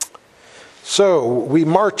So we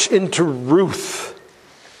march into Ruth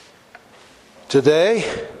today.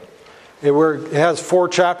 It has 4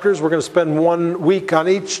 chapters. We're going to spend 1 week on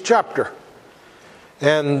each chapter.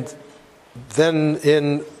 And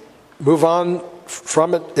then move on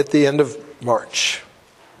from it at the end of March.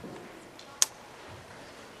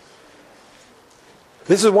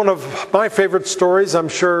 This is one of my favorite stories. I'm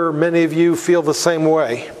sure many of you feel the same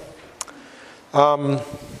way.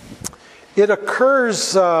 It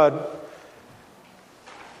occurs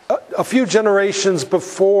a few generations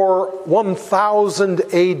before 1000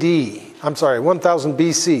 AD. I'm sorry, 1000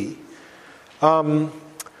 BC.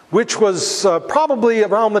 Which was probably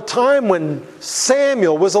around the time when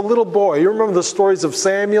Samuel was a little boy. You remember the stories of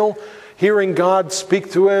Samuel hearing God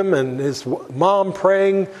speak to him and his mom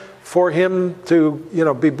praying for him to,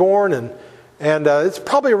 be born. And it's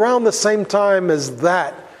probably around the same time as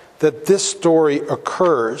that this story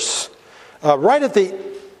occurs. Right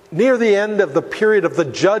near the end of the period of the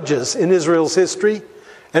judges in Israel's history,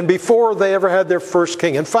 and before they ever had their first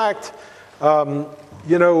king. In fact,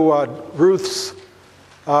 Ruth's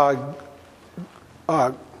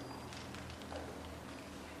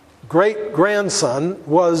great-grandson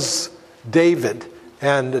was David,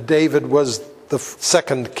 and David was the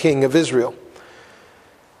second king of Israel.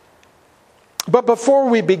 But before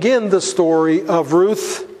we begin the story of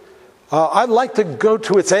Ruth, I'd like to go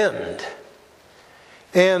to its end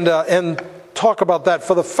and talk about that.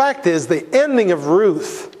 For the fact is, the ending of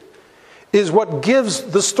Ruth is what gives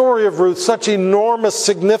the story of Ruth such enormous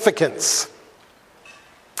significance.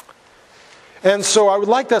 And so I would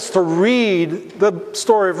like us to read the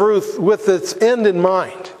story of Ruth with its end in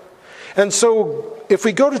mind. And so if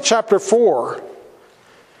we go to chapter 4,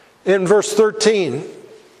 in verse 13,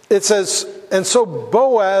 it says, "And so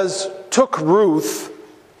Boaz took Ruth,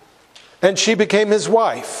 and she became his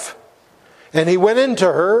wife. And he went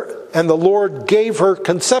into her, and the Lord gave her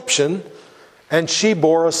conception, and she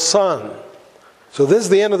bore a son." So this is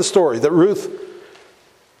the end of the story, that Ruth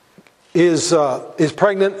is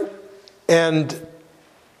pregnant. And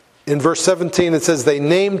in verse 17 it says, "They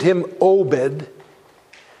named him Obed,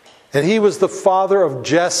 and he was the father of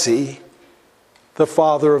Jesse, the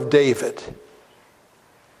father of David."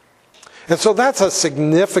 And so that's a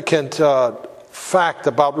significant fact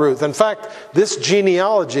about Ruth. In fact, this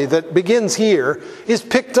genealogy that begins here is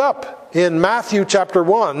picked up in Matthew chapter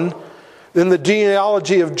 1 in the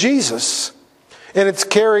genealogy of Jesus. And it's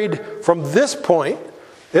carried from this point.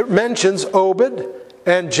 It mentions Obed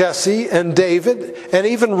and Jesse and David and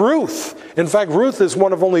even Ruth. In fact, Ruth is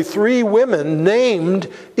one of only 3 women named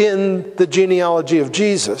in the genealogy of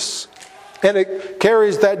Jesus. And it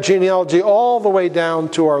carries that genealogy all the way down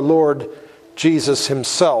to our Lord Jesus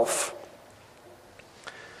himself.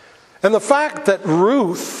 And the fact that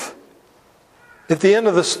Ruth, at the end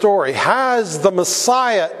of the story, has the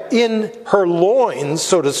Messiah in her loins,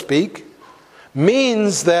 so to speak,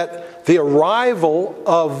 means that the arrival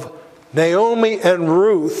of Naomi and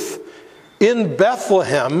Ruth in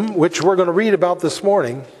Bethlehem, which we're going to read about this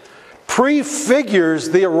morning, prefigures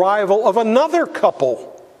the arrival of another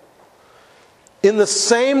couple in the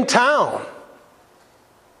same town.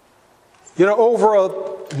 Over a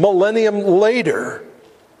millennium later,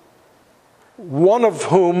 one of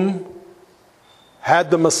whom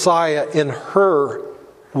had the Messiah in her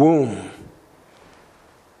womb.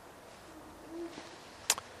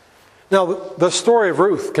 Now, the story of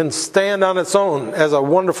Ruth can stand on its own as a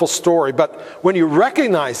wonderful story, but when you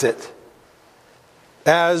recognize it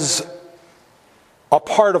as a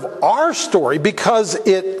part of our story, because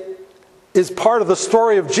it is part of the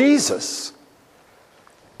story of Jesus,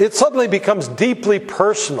 it suddenly becomes deeply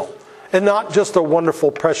personal and not just a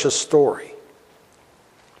wonderful, precious story.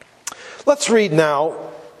 Let's read now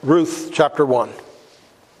Ruth chapter 1.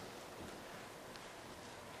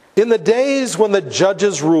 "In the days when the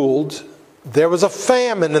judges ruled, there was a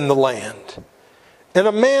famine in the land. And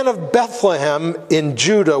a man of Bethlehem in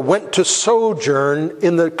Judah went to sojourn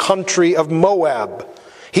in the country of Moab,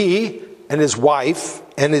 he and his wife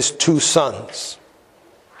and his 2 sons.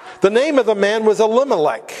 The name of the man was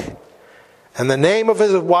Elimelech, and the name of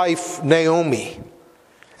his wife Naomi.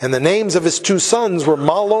 And the names of his 2 sons were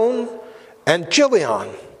Mahlon and Chilion.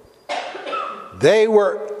 They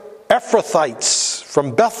were Ephrathites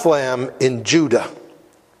from Bethlehem in Judah.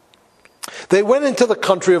 They went into the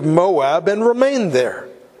country of Moab and remained there.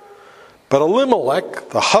 But Elimelech,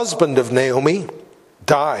 the husband of Naomi,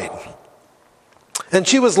 died, and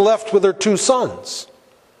she was left with her 2 sons.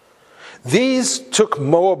 These took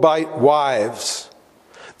Moabite wives.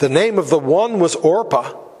 The name of the one was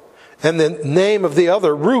Orpah, and the name of the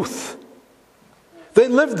other Ruth. They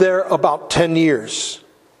lived there about 10 years.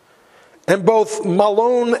 And both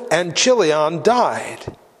Mahlon and Chilion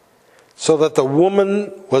died, so that the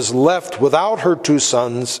woman was left without her 2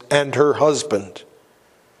 sons and her husband.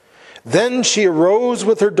 Then she arose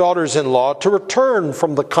with her daughters-in-law to return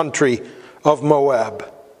from the country of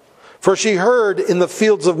Moab. For she heard in the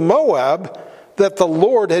fields of Moab that the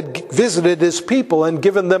Lord had visited his people and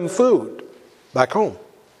given them food back home.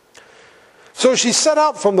 So she set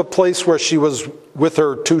out from the place where she was with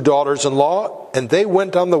her 2 daughters-in-law, and they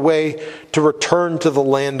went on the way to return to the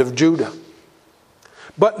land of Judah.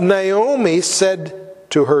 But Naomi said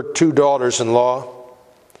to her 2 daughters-in-law,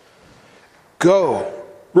 "Go,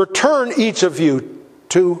 return each of you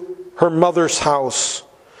to her mother's house.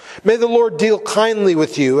 May the Lord deal kindly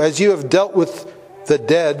with you, as you have dealt with the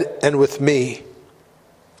dead and with me.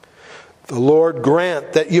 The Lord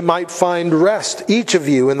grant that you might find rest, each of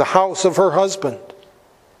you, in the house of her husband."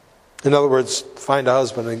 In other words, find a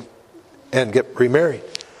husband and get remarried.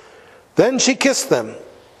 Then she kissed them,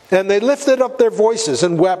 and they lifted up their voices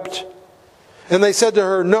and wept. And they said to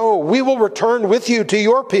her, "No, we will return with you to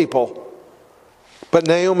your people." But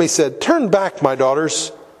Naomi said, "Turn back, my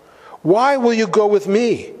daughters. Why will you go with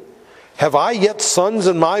me? Have I yet sons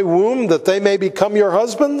in my womb, that they may become your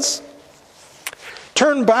husbands?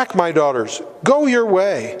 Turn back, my daughters. Go your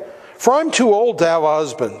way, for I'm too old to have a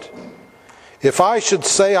husband. If I should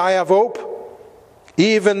say I have hope,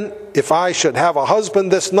 even if I should have a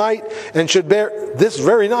husband this night and should bear this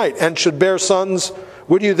very night and should bear sons,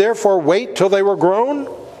 would you therefore wait till they were grown?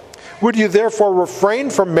 Would you therefore refrain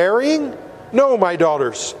from marrying? No, my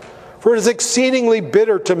daughters, for it is exceedingly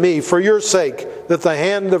bitter to me for your sake that the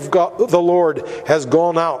hand of God, the Lord has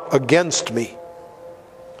gone out against me."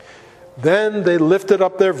 Then they lifted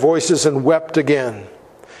up their voices and wept again.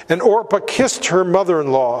 And Orpah kissed her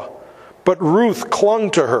mother-in-law, but Ruth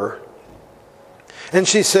clung to her. And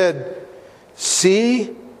she said,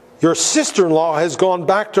 "See, your sister-in-law has gone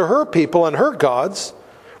back to her people and her gods.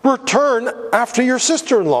 Return after your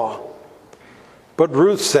sister-in-law." But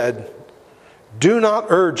Ruth said, "Do not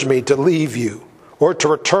urge me to leave you or to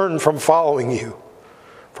return from following you.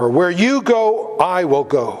 For where you go, I will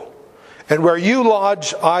go, and where you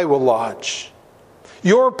lodge, I will lodge.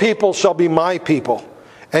 Your people shall be my people,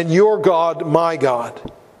 and your God my God.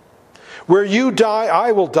 Where you die,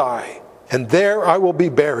 I will die, and there I will be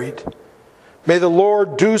buried. May the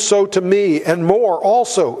Lord do so to me, and more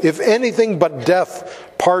also, if anything but death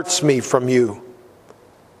parts me from you."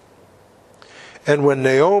 And when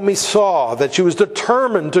Naomi saw that she was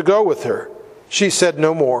determined to go with her, she said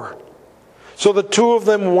no more. So the 2 of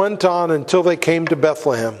them went on until they came to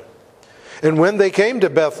Bethlehem. And when they came to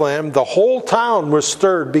Bethlehem, the whole town was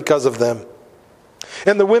stirred because of them.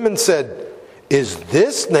 And the women said, "Is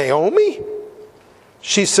this Naomi?"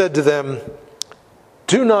 She said to them,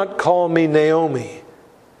 "Do not call me Naomi.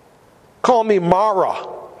 Call me Mara."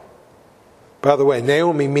 By the way,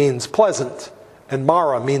 Naomi means pleasant, and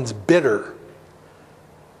Mara means bitter.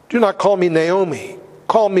 "Do not call me Naomi.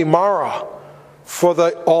 Call me Mara, for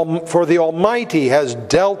the Almighty has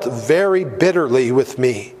dealt very bitterly with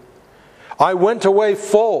me. I went away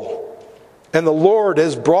full, and the Lord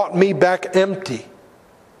has brought me back empty.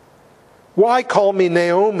 Why call me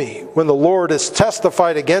Naomi when the Lord has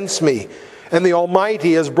testified against me, and the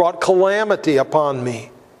Almighty has brought calamity upon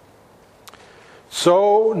me?"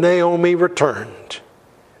 So Naomi returned,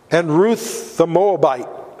 and Ruth the Moabite,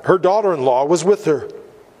 her daughter-in-law, was with her,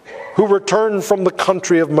 who returned from the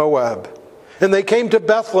country of Moab. And they came to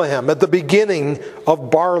Bethlehem at the beginning of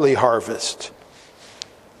barley harvest.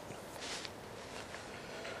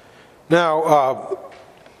 Now,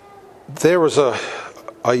 there was a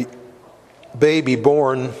baby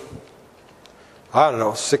born,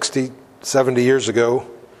 60, 70 years ago,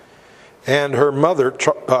 and her mother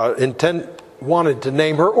wanted to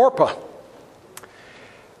name her Orpah.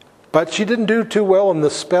 But she didn't do too well in the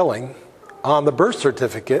spelling on the birth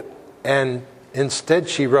certificate, and instead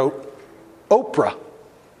she wrote Oprah.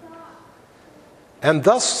 And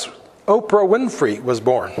thus Oprah Winfrey was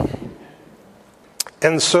born.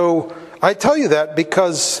 And so I tell you that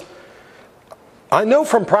because I know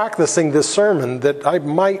from practicing this sermon that I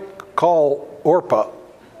might call Orpah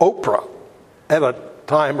Oprah at a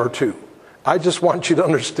time or two. I just want you to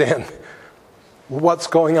understand what's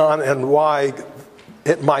going on and why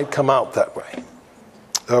it might come out that way.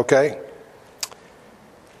 Okay?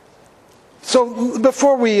 So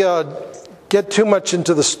before we get too much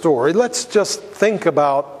into the story, let's just think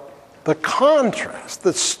about the contrast,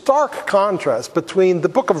 the stark contrast between the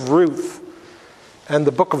book of Ruth and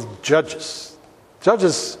the book of Judges.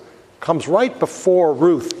 Judges comes right before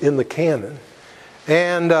Ruth in the canon.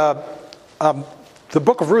 And The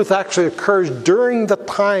book of Ruth actually occurs during the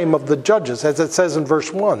time of the judges, as it says in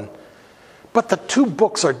verse 1. But the two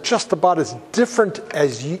books are just about as different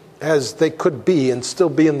as they could be and still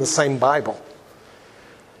be in the same Bible.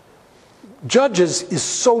 Judges is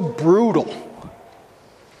so brutal.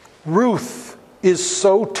 Ruth is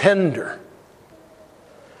so tender.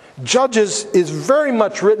 Judges is very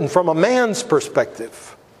much written from a man's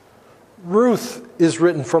perspective. Ruth is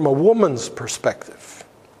written from a woman's perspective.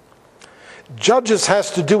 Judges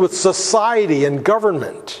has to do with society and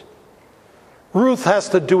government. Ruth has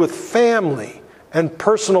to do with family and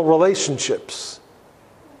personal relationships.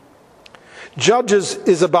 Judges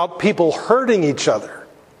is about people hurting each other.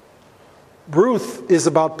 Ruth is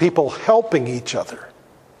about people helping each other.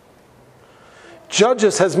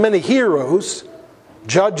 Judges has many heroes.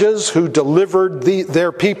 Judges who delivered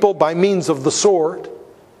their people by means of the sword.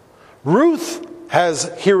 Ruth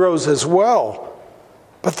has heroes as well.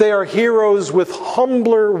 But they are heroes with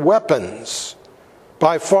humbler weapons,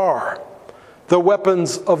 by far, the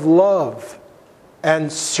weapons of love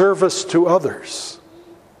and service to others.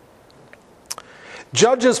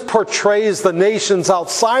 Judges portrays the nations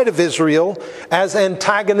outside of Israel as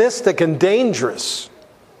antagonistic and dangerous.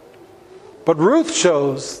 But Ruth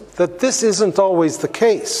shows that this isn't always the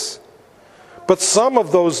case. But some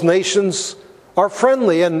of those nations are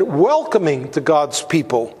friendly and welcoming to God's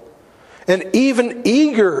people, and even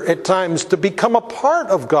eager at times to become a part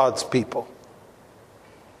of God's people.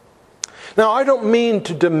 Now, I don't mean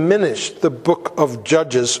to diminish the book of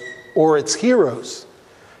Judges or its heroes.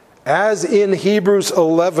 As in Hebrews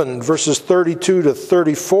 11, verses 32 to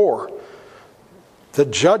 34, the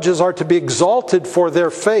judges are to be exalted for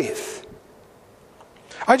their faith.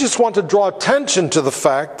 I just want to draw attention to the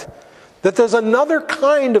fact that there's another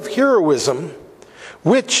kind of heroism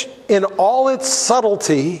which, in all its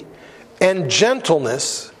subtlety and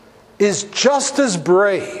gentleness, is just as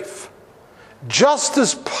brave, just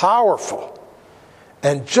as powerful,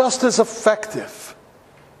 and just as effective.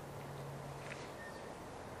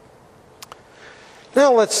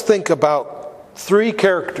 Now let's think about three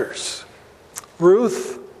characters: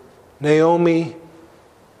 Ruth, Naomi,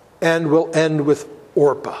 and we'll end with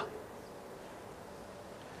Orpah.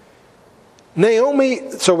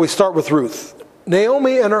 Naomi, so we start with Ruth.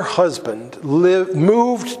 Naomi and her husband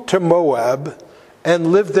moved to Moab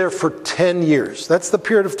and lived there for 10 years. That's the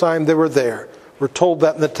period of time they were there. We're told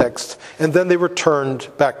that in the text. And then they returned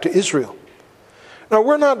back to Israel. Now,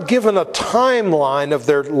 we're not given a timeline of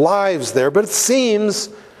their lives there, but it seems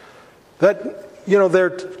that, their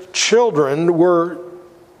children were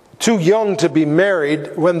too young to be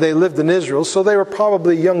married when they lived in Israel, so they were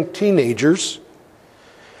probably young teenagers.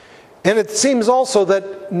 And it seems also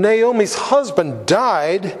that Naomi's husband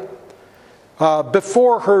died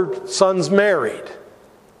before her sons married.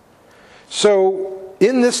 So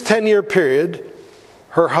in this 10-year period,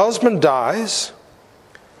 her husband dies,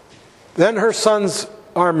 then her sons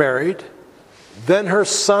are married, then her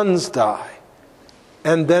sons die,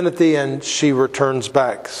 and then at the end she returns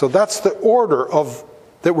back. So that's the order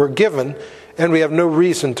that we're given, and we have no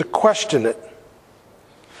reason to question it.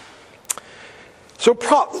 So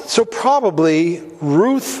probably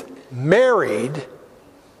Ruth married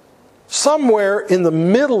somewhere in the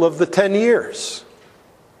middle of the 10 years.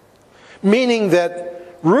 Meaning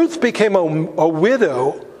that Ruth became a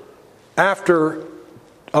widow after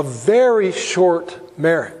a very short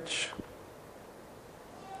marriage.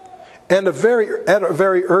 And at a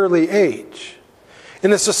very early age.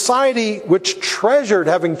 In a society which treasured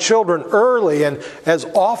having children early and as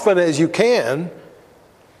often as you can,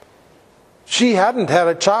 she hadn't had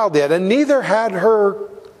a child yet, and neither had her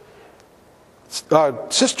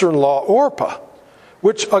sister-in-law Orpah,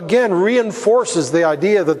 which again reinforces the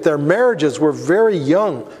idea that their marriages were very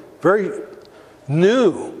young, very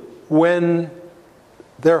new when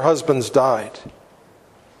their husbands died.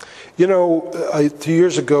 2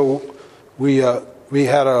 years ago, we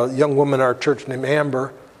had a young woman in our church named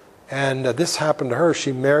Amber, and this happened to her.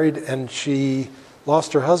 She married and she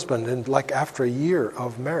lost her husband after a year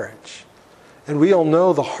of marriage. And we all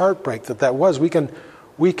know the heartbreak that was. We can,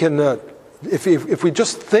 if we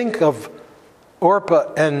just think of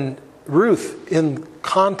Orpah and Ruth in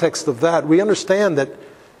context of that, we understand that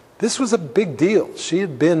this was a big deal. She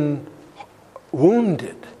had been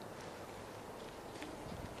wounded.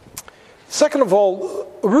 Second of all,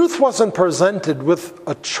 Ruth wasn't presented with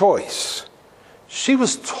a choice. She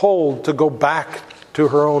was told to go back to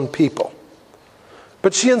her own people.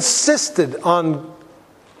 But she insisted on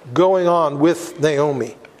going on with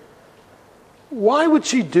Naomi. Why would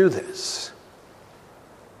she do this?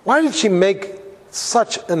 Why did she make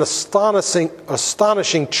such an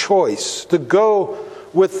astonishing choice to go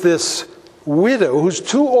with this widow who's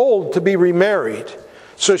too old to be remarried.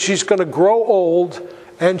 So she's going to grow old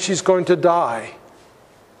and she's going to die.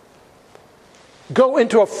 Go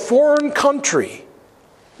into a foreign country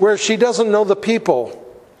where she doesn't know the people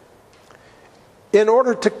in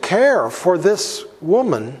order to care for this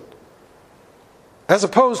woman, as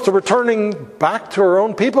opposed to returning back to her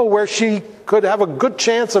own people where she could have a good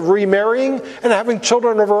chance of remarrying and having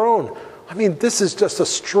children of her own. I mean, this is just a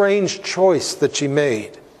strange choice that she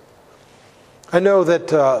made. I know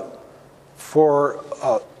that for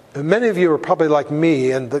many of you are probably like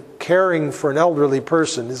me, and the caring for an elderly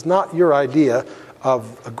person is not your idea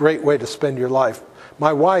of a great way to spend your life.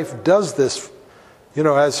 My wife does this,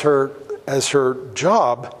 as her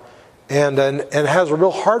job, and has a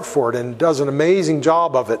real heart for it, and does an amazing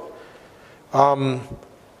job of it.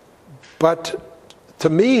 But to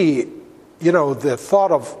me, the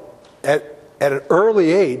thought of at an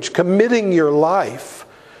early age committing your life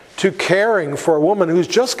to caring for a woman who's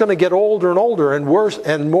just going to get older and older and worse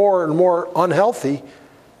and more unhealthy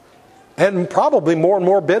and probably more and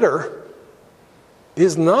more bitter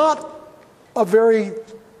is not a very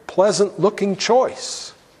pleasant looking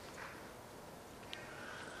choice.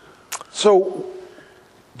 So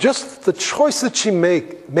just the choice that she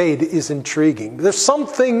made is intriguing. There's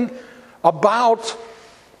something about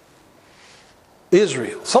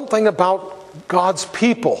Israel, something about God's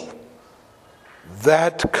people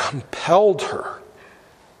that compelled her.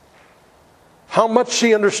 How much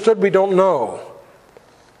she understood, we don't know.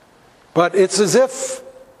 But it's as if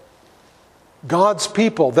God's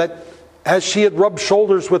people, that as she had rubbed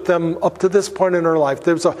shoulders with them up to this point in her life,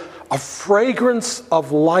 there's a fragrance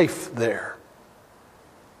of life there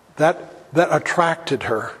that attracted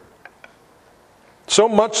her. So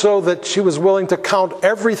much so that she was willing to count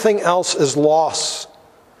everything else as loss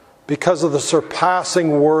because of the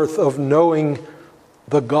surpassing worth of knowing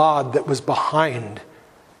the God that was behind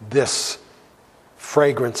this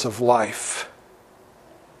fragrance of life.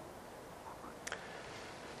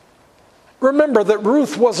 Remember that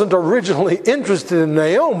Ruth wasn't originally interested in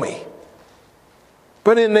Naomi,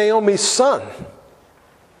 but in Naomi's son.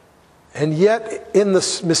 And yet, in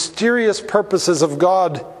the mysterious purposes of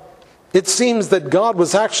God, it seems that God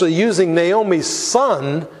was actually using Naomi's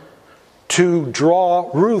son to draw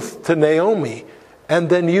Ruth to Naomi, and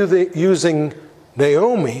then using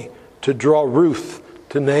Naomi to draw Ruth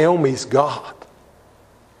to Naomi's God.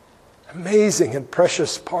 Amazing and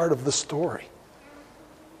precious part of the story.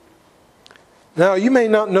 Now, you may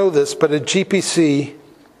not know this, but at GPC,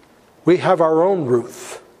 we have our own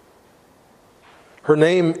Ruth. Her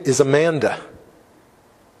name is Amanda.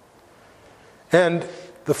 And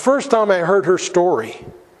the first time I heard her story,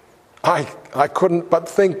 I couldn't but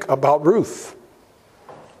think about Ruth.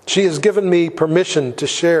 She has given me permission to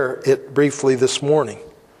share it briefly this morning.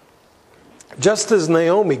 Just as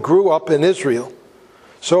Naomi grew up in Israel,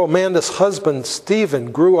 so Amanda's husband,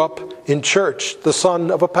 Stephen, grew up in church, the son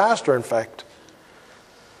of a pastor, in fact.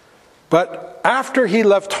 But after he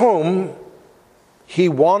left home, he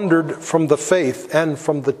wandered from the faith and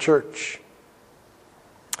from the church.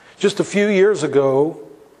 Just a few years ago,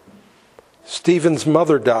 Stephen's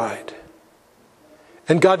mother died.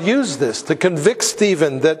 And God used this to convict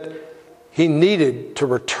Stephen that he needed to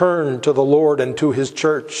return to the Lord and to his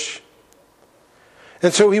church.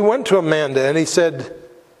 And so he went to Amanda and he said,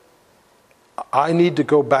 I need to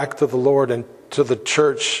go back to the Lord and to the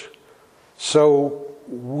church. So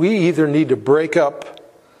we either need to break up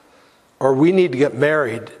or we need to get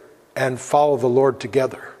married and follow the Lord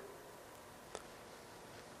together.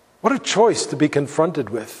 What a choice to be confronted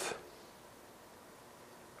with.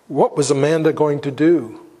 What was Amanda going to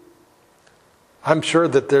do? I'm sure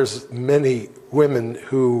that there's many women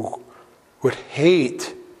who would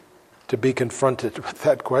hate to be confronted with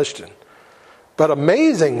that question. But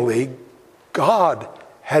amazingly, God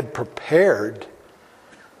had prepared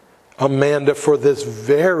Amanda for this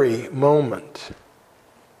very moment.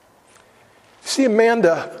 See,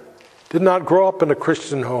 Amanda did not grow up in a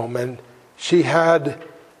Christian home, and she had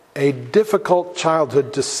a difficult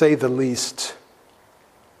childhood, to say the least.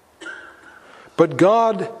 But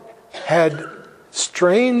God had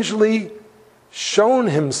strangely shown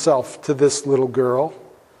himself to this little girl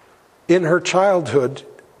in her childhood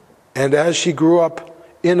and as she grew up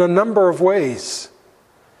in a number of ways.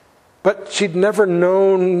 But she'd never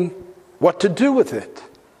known what to do with it.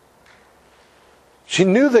 She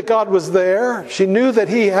knew that God was there. She knew that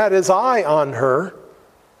he had his eye on her.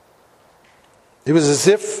 It was as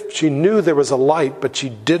if she knew there was a light, but she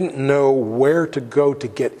didn't know where to go to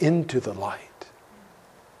get into the light.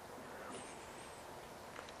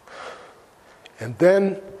 And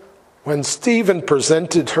then, when Stephen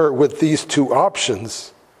presented her with these two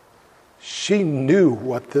options, she knew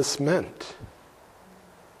what this meant.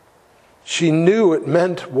 She knew it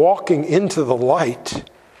meant walking into the light,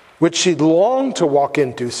 which she'd longed to walk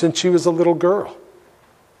into since she was a little girl.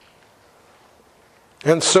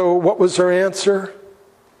 And so, what was her answer?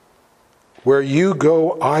 Where you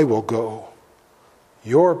go, I will go.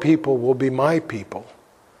 Your people will be my people,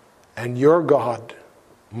 and your God,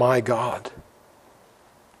 my God.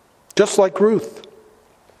 Just like Ruth.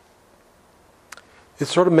 It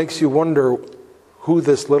sort of makes you wonder who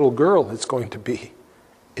this little girl is going to be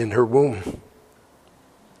in her womb.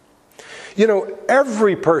 You know,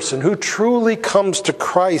 every person who truly comes to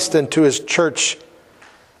Christ and to his church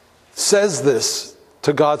says this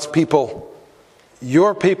to God's people: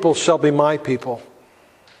 your people shall be my people,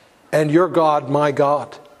 and your God my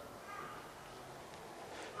God.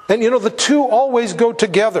 And you know, the two always go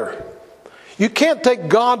together. You can't take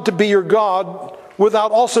God to be your God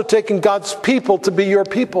without also taking God's people to be your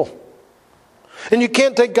people. And you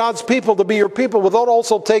can't take God's people to be your people without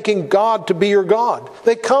also taking God to be your God.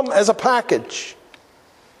 They come as a package.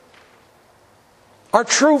 Our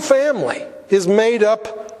true family is made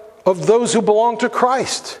up of those who belong to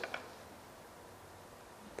Christ.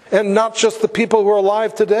 And not just the people who are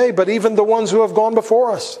alive today, but even the ones who have gone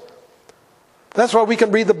before us. That's why we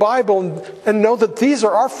can read the Bible and know that these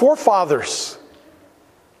are our forefathers.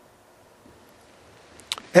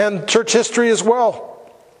 And church history as well.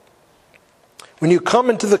 When you come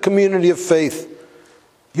into the community of faith,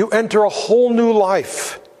 you enter a whole new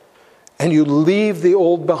life and you leave the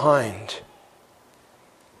old behind.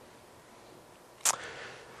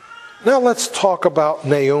 Now let's talk about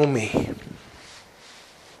Naomi.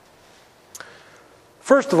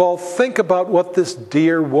 First of all, think about what this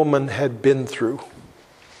dear woman had been through.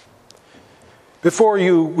 Before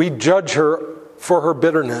we judge her for her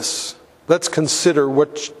bitterness, let's consider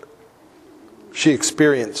what she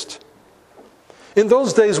experienced. In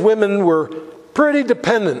those days, women were pretty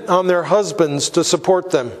dependent on their husbands to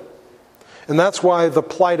support them. And that's why the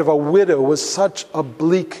plight of a widow was such a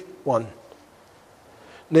bleak one.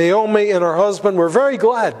 Naomi and her husband were very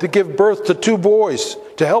glad to give birth to two boys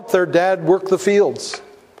to help their dad work the fields.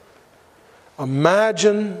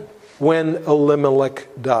 Imagine when Elimelech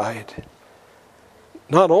died.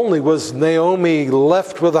 Not only was Naomi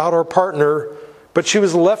left without her partner, but she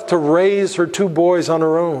was left to raise her two boys on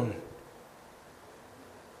her own.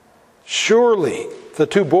 Surely the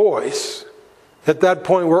two boys at that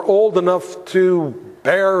point were old enough to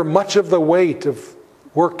bear much of the weight of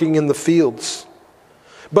working in the fields.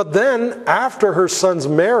 But then, after her sons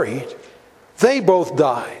married, they both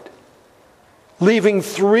died, leaving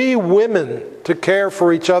 3 women to care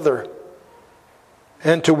for each other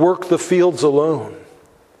and to work the fields alone.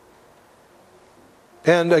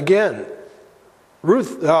 And again,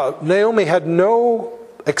 Naomi had no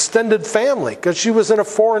extended family because she was in a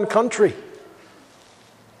foreign country.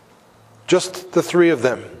 Just the 3 of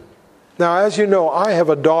them. Now, as you know, I have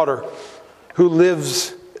a daughter who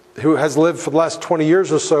has lived for the last 20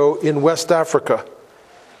 years or so in West Africa.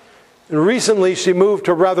 And recently she moved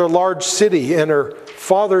to a rather large city, and her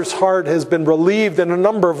father's heart has been relieved in a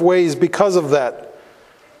number of ways because of that.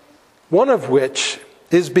 One of which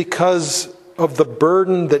is because of the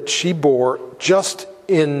burden that she bore just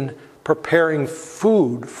in preparing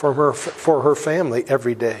food for her family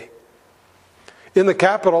every day. In the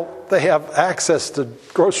capital, they have access to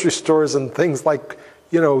grocery stores and things like,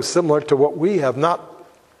 similar to what we have. Not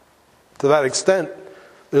to that extent.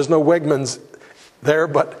 There's no Wegmans there,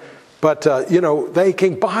 but they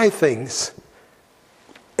can buy things.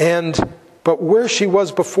 But where she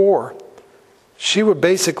was before, she would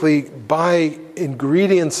basically buy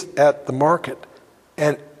ingredients at the market,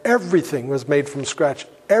 and everything was made from scratch.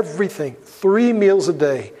 Everything, 3 meals a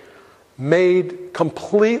day, made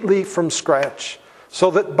completely from scratch. So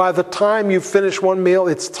that by the time you finish one meal,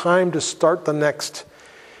 it's time to start the next.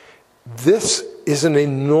 This is an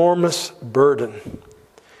enormous burden.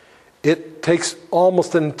 It takes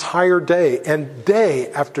almost an entire day, and day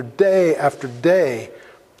after day after day,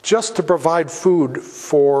 just to provide food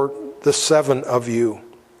for the 7 of you.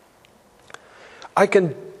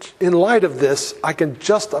 In light of this, I can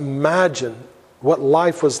just imagine what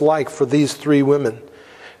life was like for these 3 women.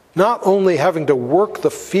 Not only having to work the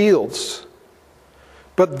fields,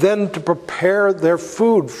 but then to prepare their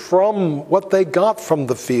food from what they got from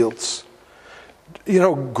the fields.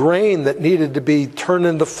 Grain that needed to be turned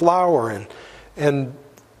into flour and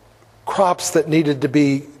crops that needed to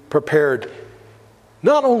be prepared.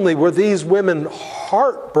 Not only were these women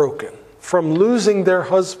heartbroken from losing their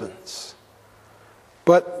husbands,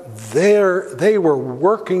 But they were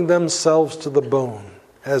working themselves to the bone,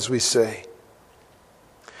 as we say.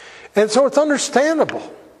 And so it's understandable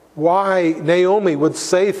why Naomi would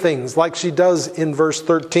say things like she does in verse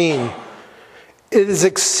 13. It is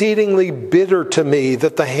exceedingly bitter to me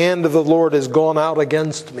that the hand of the Lord has gone out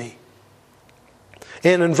against me.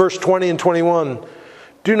 And in verse 20 and 21,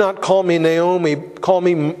 do not call me Naomi, call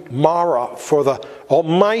me Mara, for the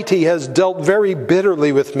Almighty has dealt very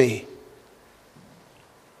bitterly with me.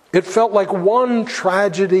 It felt like one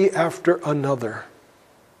tragedy after another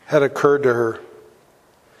had occurred to her.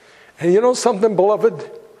 And you know something, beloved?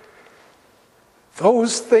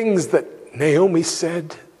 Those things that Naomi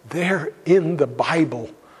said, they're in the Bible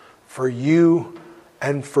for you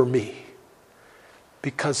and for me.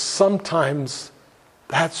 Because sometimes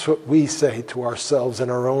that's what we say to ourselves in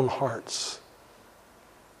our own hearts.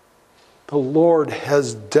 The Lord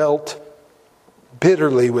has dealt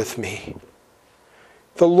bitterly with me.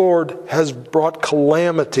 The Lord has brought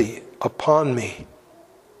calamity upon me.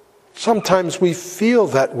 Sometimes we feel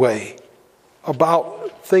that way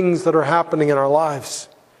about things that are happening in our lives.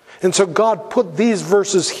 And so God put these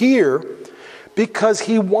verses here because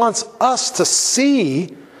He wants us to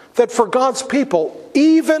see that for God's people,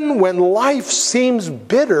 even when life seems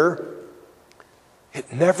bitter,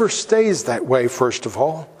 it never stays that way, first of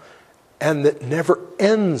all, and it never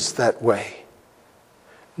ends that way.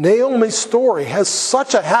 Naomi's story has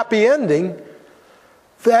such a happy ending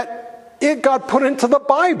that it got put into the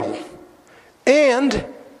Bible. And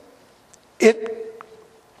it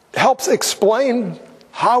helps explain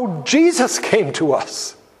how Jesus came to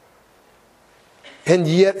us. And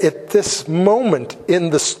yet at this moment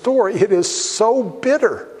in the story, it is so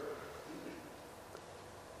bitter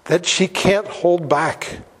that she can't hold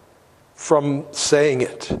back from saying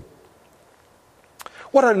it.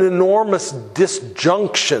 What an enormous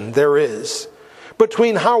disjunction there is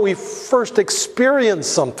between how we first experience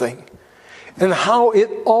something and how it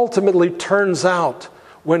ultimately turns out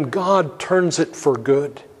when God turns it for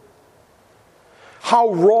good. How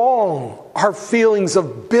wrong our feelings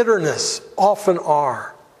of bitterness often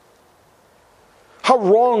are. How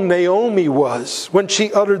wrong Naomi was when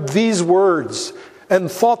she uttered these words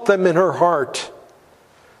and thought them in her heart.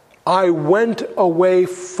 I went away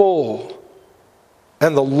full,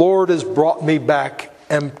 and the Lord has brought me back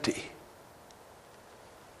empty.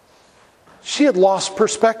 She had lost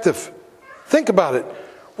perspective. Think about it.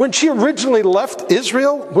 When she originally left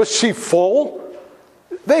Israel, was she full?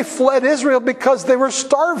 They fled Israel because they were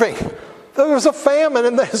starving. There was a famine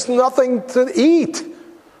and there's nothing to eat.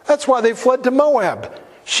 That's why they fled to Moab.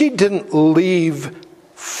 She didn't leave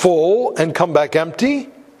full and come back empty.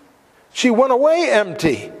 She went away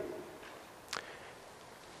empty.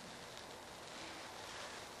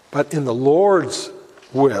 But in the Lord's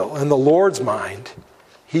will, in the Lord's mind,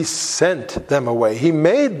 He sent them away. He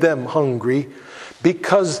made them hungry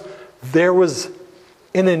because there was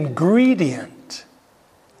an ingredient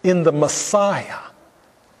in the Messiah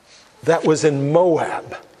that was in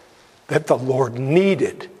Moab that the Lord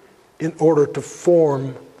needed in order to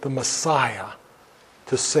form the Messiah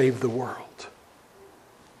to save the world.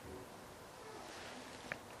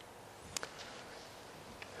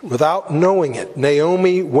 Without knowing it,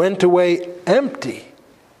 Naomi went away empty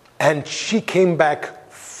and she came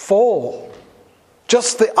back full.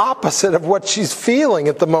 Just the opposite of what she's feeling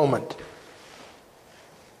at the moment.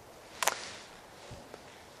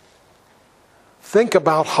 Think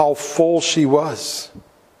about how full she was.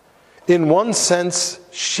 In one sense,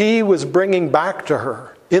 she was bringing back to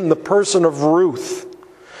her, in the person of Ruth,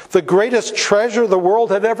 the greatest treasure the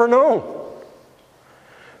world had ever known.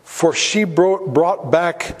 For she brought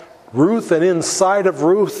back Ruth, and inside of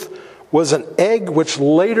Ruth was an egg which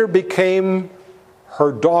later became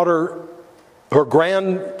her daughter, her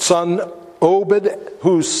grandson Obed,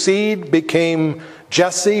 whose seed became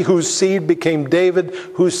Jesse, whose seed became David,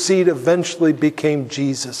 whose seed eventually became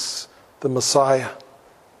Jesus, the Messiah.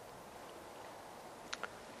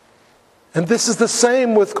 And this is the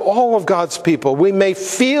same with all of God's people. We may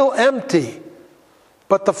feel empty,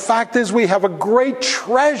 but the fact is we have a great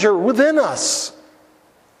treasure within us.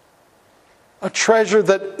 A treasure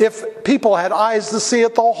that if people had eyes to see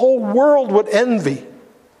it, the whole world would envy.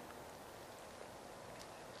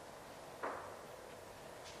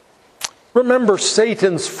 Remember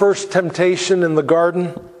Satan's first temptation in the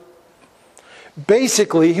garden?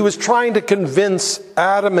 Basically, he was trying to convince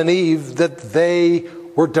Adam and Eve that they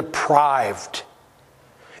were deprived,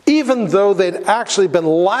 even though they'd actually been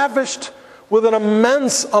lavished with an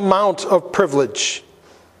immense amount of privilege.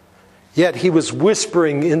 Yet he was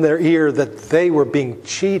whispering in their ear that they were being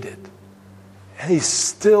cheated And he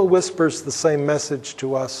still whispers the same message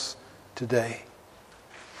to us today.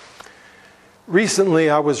 Recently,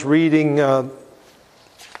 I was reading the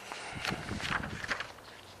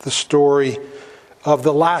story of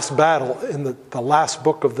the last battle in the last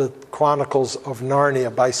book of the Chronicles of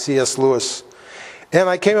Narnia by C.S. Lewis. And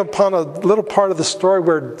I came upon a little part of the story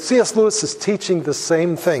where C.S. Lewis is teaching the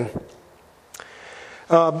same thing.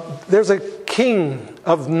 There's a king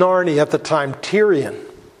of Narnia at the time, Tirian.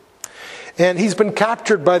 And he's been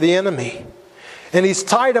captured by the enemy. And he's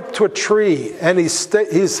tied up to a tree. And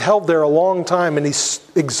he's held there a long time. And he's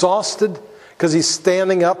exhausted because he's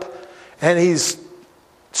standing up. And he's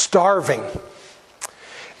starving.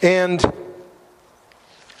 And,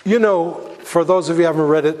 you know, for those of you who haven't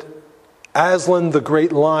read it, Aslan, the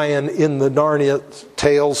great lion in the Narnia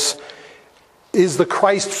tales, is the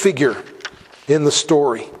Christ figure in the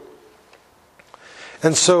story.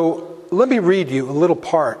 And so let me read you a little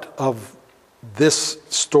part of this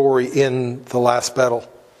story in The Last Battle.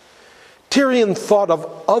 Tirian thought of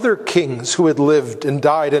other kings who had lived and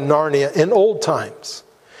died in Narnia in old times.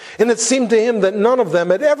 And it seemed to him that none of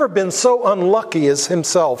them had ever been so unlucky as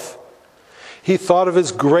himself. He thought of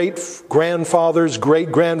his great-grandfather's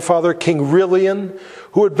great-grandfather, King Rilian,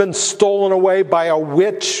 who had been stolen away by a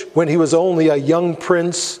witch when he was only a young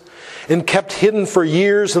prince and kept hidden for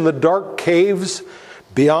years in the dark caves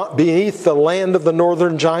beneath the land of the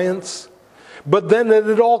northern giants. But then it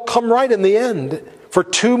had all come right in the end, for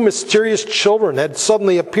two mysterious children had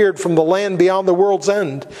suddenly appeared from the land beyond the world's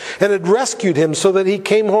end and had rescued him so that he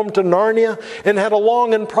came home to Narnia and had a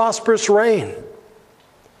long and prosperous reign.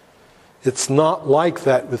 "It's not like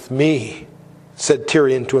that with me," said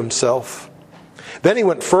Tirian to himself. Then he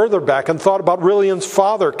went further back and thought about Rilian's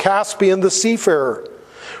father, Caspian the seafarer,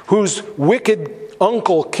 whose wicked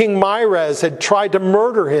uncle, King Myraz, had tried to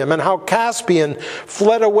murder him, and how Caspian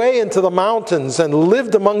fled away into the mountains and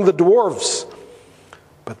lived among the dwarves.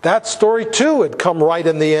 But that story too had come right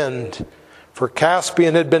in the end, for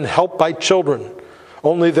Caspian had been helped by children,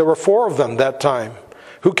 only there were 4 of them that time,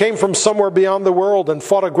 who came from somewhere beyond the world and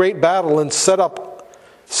fought a great battle and set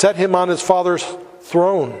him on his father's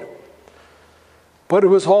throne. But it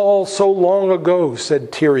was all so long ago,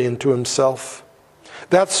 said Tirian to himself.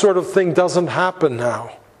 That sort of thing doesn't happen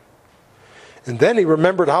now. And then he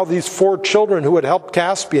remembered how these 4 children who had helped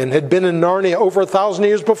Caspian had been in Narnia over 1,000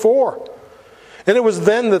 years before. And it was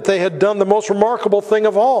then that they had done the most remarkable thing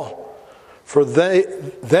of all. For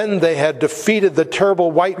then they had defeated the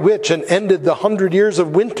terrible White Witch and ended the 100 years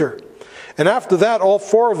of winter. And after that, all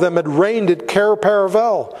 4 of them had reigned at Cair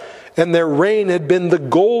Paravel, and their reign had been the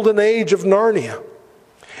golden age of Narnia.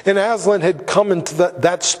 And Aslan had come into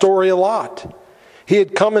that story a lot. He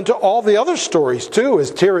had come into all the other stories too,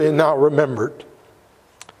 as Tirian now remembered.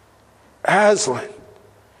 Aslan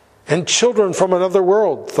and children from another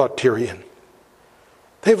world, thought Tirian.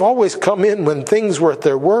 They've always come in when things were at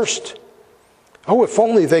their worst. Oh, if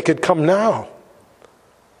only they could come now.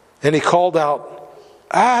 And he called out,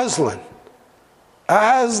 Aslan,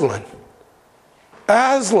 Aslan,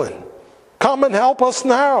 Aslan, come and help us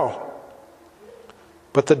now.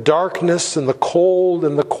 But the darkness and the cold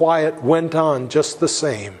and the quiet went on just the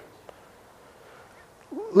same.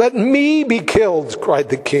 Let me be killed, cried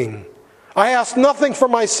the king. I ask nothing for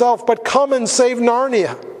myself, but come and save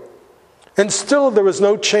Narnia. And still there was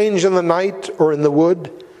no change in the night or in the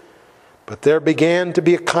wood. But there began to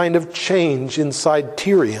be a kind of change inside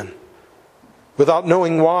Tirian. Without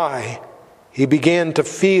knowing why, he began to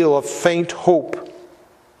feel a faint hope.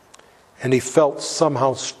 And he felt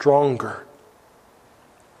somehow stronger.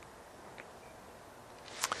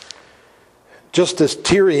 Just as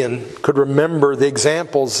Tirian could remember the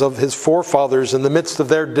examples of his forefathers in the midst of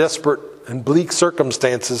their desperate and bleak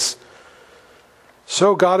circumstances,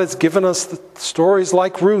 so God has given us stories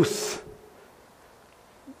like Ruth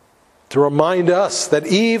to remind us that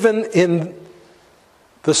even in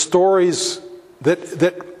the stories,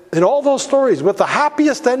 that in all those stories with the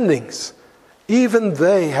happiest endings, even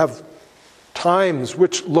they have times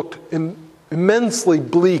which looked immensely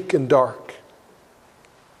bleak and dark.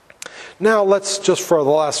 Now let's just for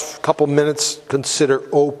the last couple minutes consider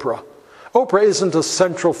Oprah. Oprah isn't a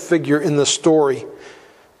central figure in the story,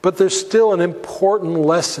 but there's still an important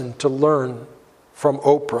lesson to learn from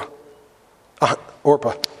Orpah.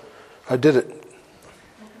 I did it.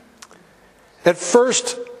 At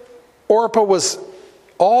first, Orpah was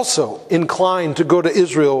also inclined to go to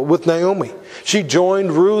Israel with Naomi. She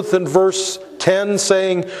joined Ruth in verse 10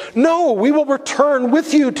 saying, "No, we will return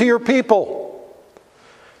with you to your people."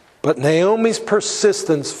 But Naomi's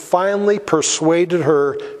persistence finally persuaded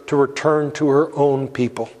her to return to her own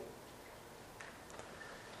people.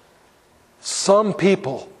 Some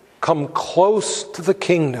people come close to the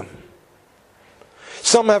kingdom.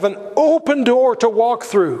 Some have an open door to walk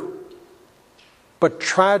through, but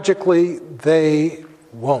tragically they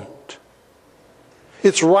won't.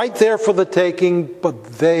 It's right there for the taking, but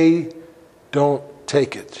they don't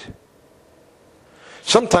take it.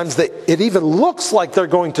 Sometimes it even looks like they're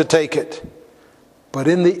going to take it, but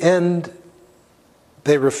in the end,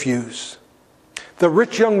 they refuse. The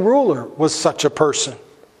rich young ruler was such a person.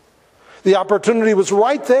 The opportunity was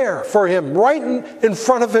right there for him, right in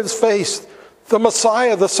front of his face, the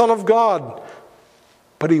Messiah, the Son of God,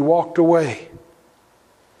 but he walked away.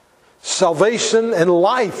 Salvation and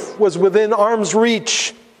life was within arm's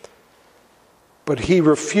reach, but he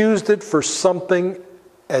refused it for something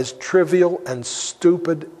as trivial and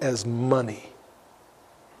stupid as money.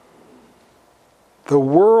 The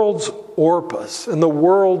world's Orpahs and the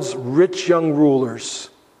world's rich young rulers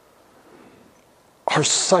are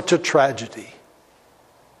such a tragedy.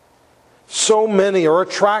 So many are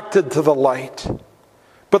attracted to the light,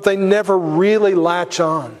 but they never really latch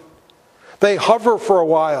on. They hover for a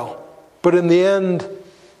while, but in the end,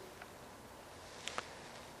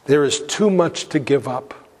 there is too much to give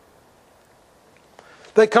up.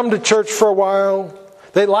 They come to church for a while.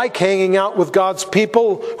 They like hanging out with God's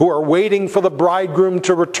people who are waiting for the bridegroom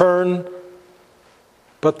to return,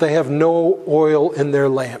 but they have no oil in their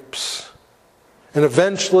lamps. And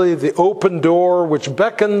eventually the open door which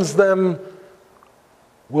beckons them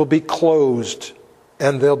will be closed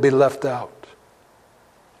and they'll be left out.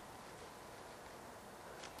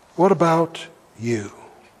 What about you?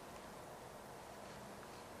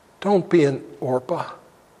 Don't be an Orpah.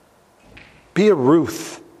 Be a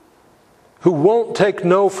Ruth who won't take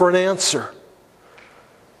no for an answer,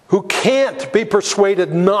 who can't be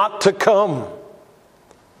persuaded not to come.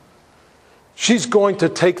 She's going to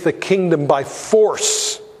take the kingdom by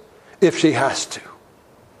force if she has to.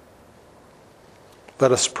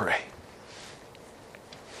 Let us pray.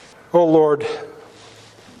 Oh Lord,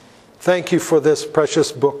 thank you for this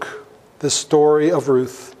precious book, this story of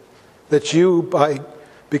Ruth, that you,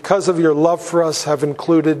 because of your love for us, have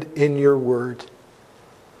included in your word.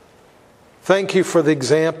 Thank you for the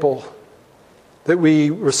example that we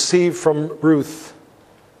receive from Ruth.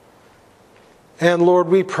 And Lord,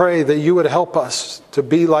 we pray that you would help us to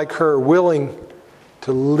be like her, willing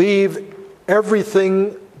to leave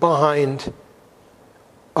everything behind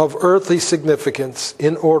of earthly significance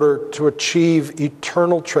in order to achieve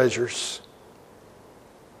eternal treasures.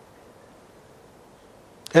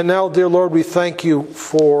 And now, dear Lord, we thank you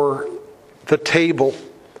for the table.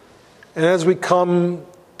 And as we come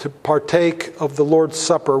to partake of the Lord's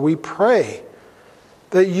Supper, we pray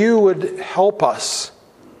that you would help us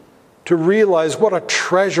to realize what a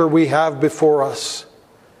treasure we have before us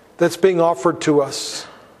that's being offered to us.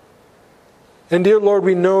 And dear Lord,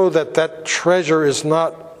 we know that that treasure is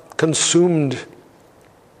not consumed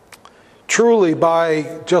truly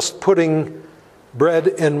by just putting bread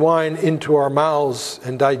and wine into our mouths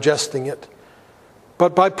and digesting it,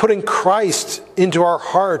 but by putting Christ into our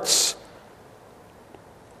hearts.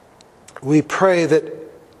 We pray that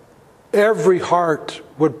every heart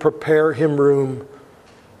would prepare him room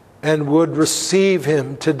and would receive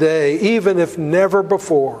him today, even if never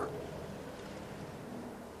before.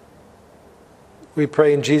 We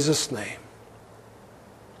pray in Jesus' name.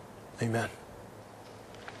 Amen.